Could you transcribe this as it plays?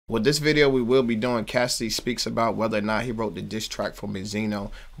With this video, we will be doing Cassidy speaks about whether or not he wrote the diss track for Benzino,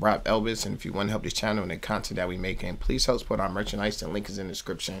 Rap Elvis. And if you want to help this channel and the content that we making, please help support our merchandise. The link is in the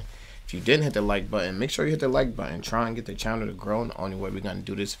description. If you didn't hit the like button, make sure you hit the like button. Try and get the channel to grow. And the only way we're going to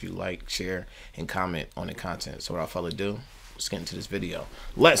do this if you like, share, and comment on the content. So without further ado, let's get into this video.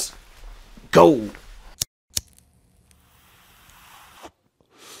 Let's go.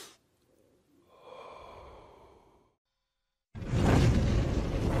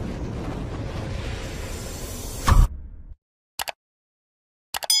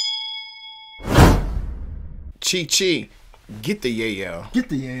 Chi, get the yayo. Get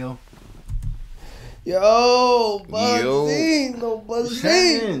the yayo. Yo, Benzino,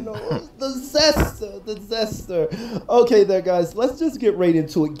 the zester. Okay there, guys, let's just get right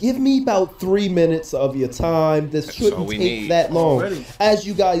into it. Give me about 3 minutes of your time. This shouldn't take that long. Already. As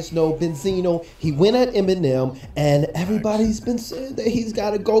you guys know, Benzino, he went at Eminem, and everybody's been saying that he's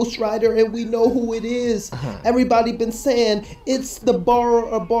got a ghostwriter, and we know who it is. Everybody been saying it's the borrower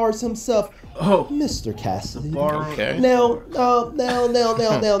of bars himself. Oh, Mr. Cassidy. Okay. Now,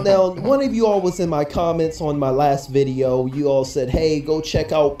 one of you all was in my comments on my last video. You all said, hey, go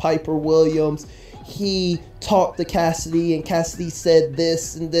check out Piper Williams. He talked to Cassidy, and Cassidy said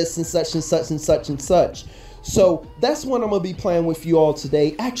this and this and such and such and such and such. So that's what I'm going to be playing with you all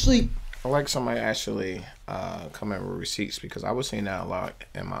today. Actually, I like somebody actually coming with receipts, because I was seeing that a lot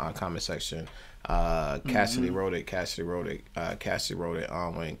in my comment section. Cassidy wrote it.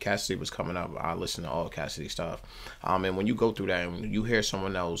 When Cassidy was coming up, I listened to all Cassidy stuff. And when you go through that and you hear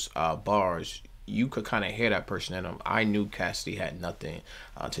someone else bars, you could kind of hear that person in them. I knew Cassidy had nothing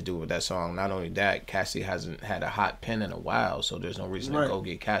to do with that song. Not only that, Cassidy hasn't had a hot pen in a while, so there's no reason to go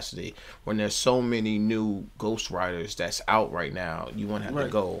get Cassidy. When there's so many new ghostwriters that's out right now, you wouldn't have to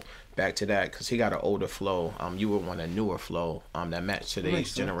go back to that, because he got an older flow. You would want a newer flow that matched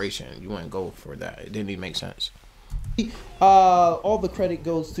today's generation. You wouldn't go for that. It didn't even make sense. All the credit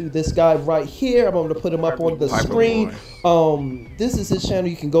goes to this guy right here. I'm going to put him up on the screen. This is his channel.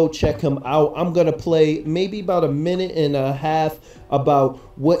 You can go check him out. I'm going to play maybe about a minute and a half about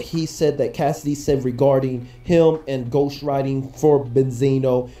what he said that Cassidy said regarding him and ghostwriting for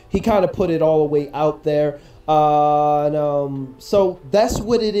Benzino. He kind of put it all the way out there. So that's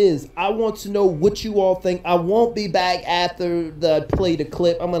what it is. I want to know what you all think. I won't be back after the play the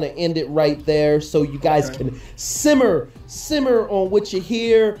clip. I'm going to end it right there so you guys can simmer on what you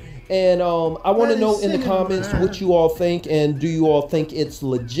hear. And I want to know in the comments what you all think, and do you all think it's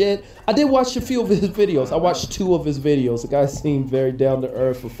legit? I did watch a few of his videos. I watched 2 of his videos. The guy seemed very down to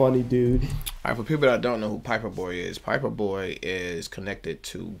earth, a funny dude. All right, for people that don't know who Piper Boy is connected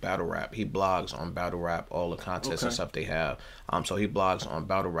to battle rap. He blogs on battle rap, all the contests and stuff they have. So he blogs on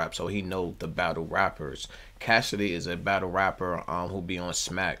battle rap, so he knows the battle rappers. Cassidy is a battle rapper who be on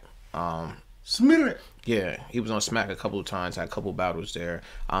Smack. Yeah, he was on Smack a couple of times, had a couple battles there.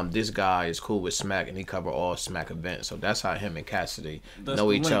 This guy is cool with Smack, and he covered all Smack events. So that's how him and Cassidy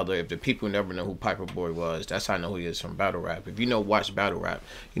know each other. If the people never know who Piper Boy was, that's how I know who he is from battle rap. If you watch battle rap,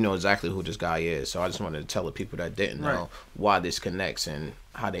 you know exactly who this guy is. So I just wanted to tell the people that didn't know why this connects and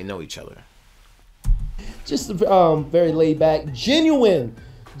how they know each other. Just very laid back, genuine,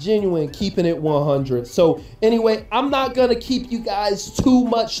 keeping it 100. So anyway, I'm not gonna keep you guys too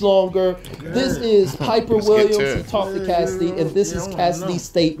much longer. This is Piper Williams. He talked to Cassidy, and this is Cassidy's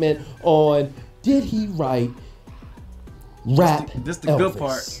statement on did he write Rap This the good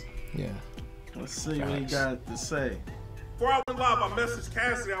part. Yeah. Let's see what he got to say. Before I went live, I messaged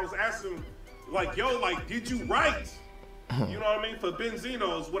Cassidy. I was asking him, like, yo, like, did you write? You know what I mean? For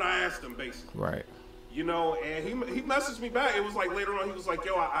Benzino is what I asked him, basically. Right. You know, and he messaged me back. It was like later on, he was like,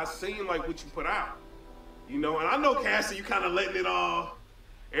 yo, I seen like what you put out. You know, and I know, Cassidy, you kind of letting it all,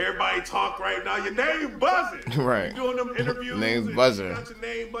 everybody talk right now. Your name buzzing. Right. You doing them interviews. Name buzzing. You got your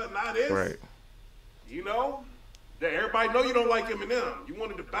name buzzing. Now this. Right. You know, that everybody know you don't like Eminem. You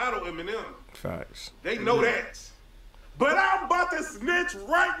wanted to battle Eminem. Facts. They know that. But I'm about to snitch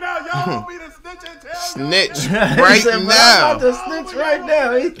right now. Y'all want me to snitch and tell Snitch y'all? right now. I'm about to snitch right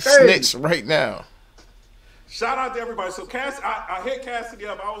now. He's crazy. Snitch right now. Shout out to everybody. So I hit Cassidy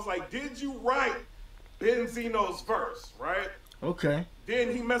up. I was like, did you write Benzino's verse, right? Okay.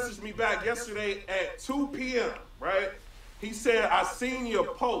 Then he messaged me back yesterday at 2 p.m., right? He said, I seen your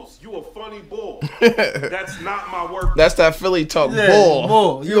post. You a funny bull. That's not my work. That's that Philly talk. Yeah,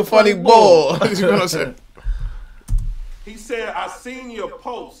 bull. You a funny bull. You know what I'm saying? He said, I seen your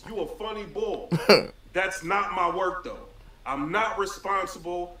post. You a funny bull. That's not my work, though. I'm not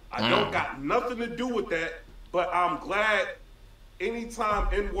responsible. I don't got nothing to do with that. But I'm glad anytime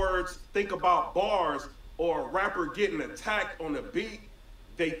N-words think about bars or a rapper getting attacked on the beat,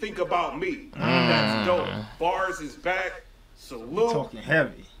 they think about me. That's dope. Bars is back. Salute. Talking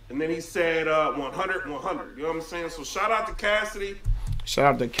heavy. And then he said 100, 100. You know what I'm saying? So shout out to Cassidy. Shout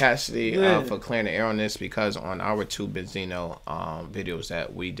out to Cassidy for clearing the air on this, because on our 2 Benzino videos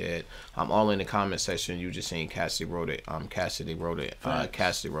that we did, all in the comment section, you just seen Cassidy wrote it. Cassidy wrote it.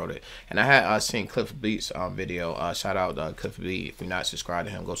 Cassidy wrote it. And I had seen Cliff Beats video. Shout out Cliff Beat. If you're not subscribed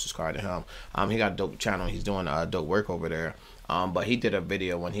to him, go subscribe to him. He got a dope channel. He's doing dope work over there. But he did a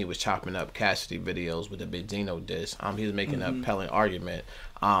video when he was chopping up Cassidy videos with the Benzino disc. He was making a compelling argument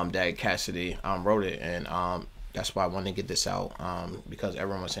that Cassidy wrote it, and that's why I wanted to get this out, because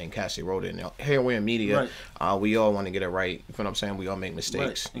everyone was saying Cassidy wrote it. And here we're in media, we all want to get it right. You know what I'm saying? We all make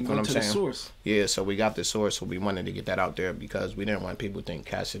mistakes. Right. You know what I'm saying? The source. Yeah, so we got the source, so we wanted to get that out there because we didn't want people to think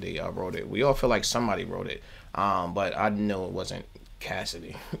Cassidy wrote it. We all feel like somebody wrote it, but I know it wasn't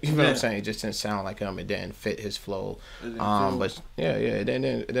Cassidy. You know what I'm saying? It just didn't sound like him. It didn't fit his flow. But it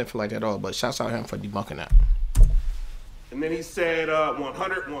didn't feel like that at all. But shouts out to him for debunking that. And then he said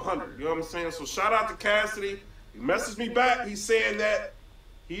 100, 100. You know what I'm saying? So shout out to Cassidy. He messaged me back. He's saying that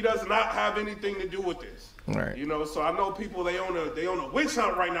he does not have anything to do with this. Right. You know, so I know people, they on a witch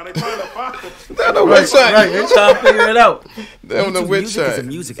hunt right now. They trying to find They're on a witch hunt. Right, they trying to figure it out. They're on a witch hunt. Music is a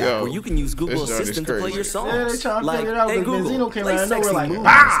music app where you can use Google Assistant to play your songs. Yeah, they trying to figure it out. Hey Because Google, Benzino came play out and sexy we're like, movies.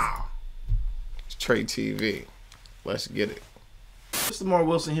 wow. It's Trade TV. Let's get it. Mr. Lamar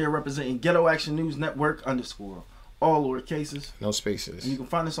Wilson here, representing Ghetto Action News Network _ all lower cases. No spaces. And you can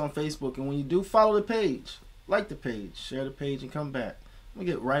find us on Facebook. And when you do, follow the page. Like the page. Share the page and come back. Let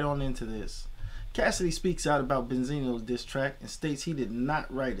me get right on into this. Cassidy speaks out about Benzino's diss track and states he did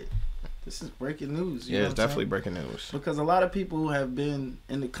not write it. This is breaking news. You know it's definitely breaking news. Because a lot of people have been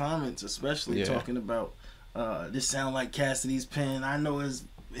in the comments, especially talking about this sound like Cassidy's pen. I know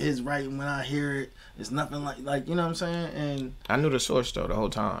his writing when I hear it. It's nothing like you know what I'm saying? And I knew the source though the whole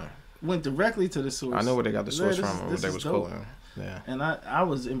time. Went directly to the source. I know where they got the source from and what they was quoting. Yeah. And I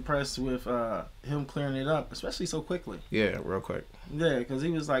was impressed with him clearing it up, especially so quickly. Yeah, real quick. Yeah, because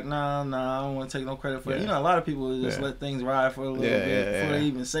he was like, nah, I don't want to take no credit for it. You know, a lot of people just let things ride for a little bit before they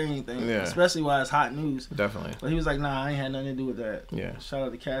even say anything, especially while it's hot news. Definitely. But he was like, nah, I ain't had nothing to do with that. Yeah. Shout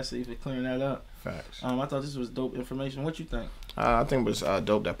out to Cassidy for clearing that up. Facts. I thought this was dope information. What you think? I think it was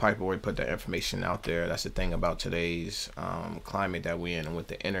dope that Piper would put that information out there. That's the thing about today's climate that we're in, and with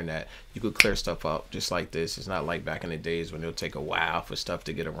the internet, you could clear stuff up just like this. It's not like back in the days when it'll take a while for stuff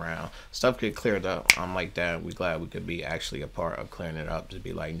to get around. Stuff get cleared up. Like that. We're glad we could be actually a part of clearing it up. To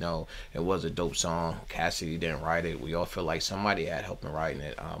be like, no, it was a dope song. Cassidy didn't write it. We all feel like somebody had helped in writing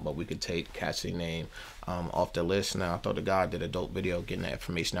it, but we could take Cassidy's name off the list. Now I thought the guy did a dope video getting that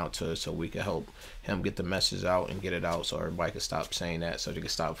information out to us so we could help him get the message out and get it out so everybody could stop saying that, so they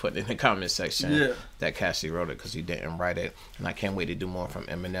could stop putting in the comment section that Cassidy wrote it because he didn't write it. And I can't wait to do more from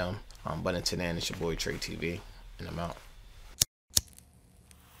Eminem. But until then, it's your boy Trey TV, and I'm out.